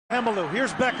Hamalu,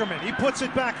 here's Beckerman. He puts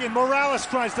it back in. Morales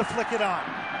tries to flick it on.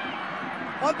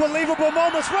 Unbelievable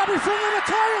moments. Robbie Finley to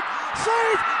tie it.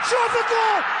 Save. Shot the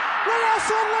goal. Real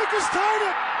Salt Lake has tied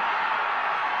it.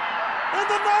 In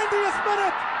the 90th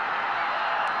minute.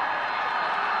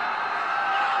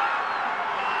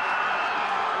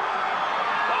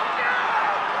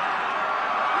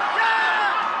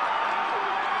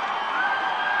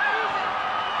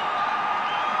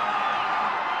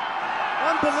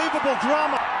 Unbelievable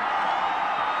drama.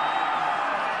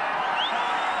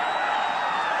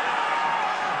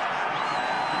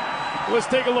 Let's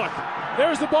take a look.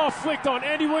 There's the ball flicked on.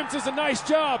 Andy Williams does a nice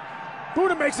job.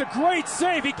 Buddha makes a great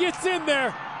save. He gets in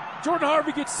there. Jordan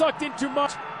Harvey gets sucked in too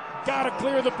much. Gotta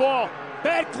clear the ball.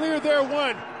 Bad clear there,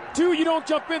 1. 2, you don't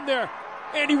jump in there.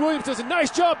 Andy Williams does a nice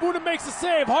job. Buddha makes the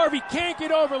save. Harvey can't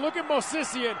get over. Look at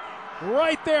Movsisyan.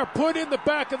 Right there, put in the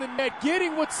back of the net.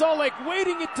 Getting with Salt Lake,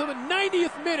 waiting until the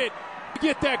 90th minute to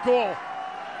get that goal.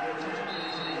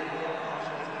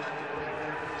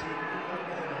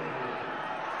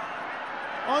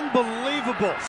 Unbelievable.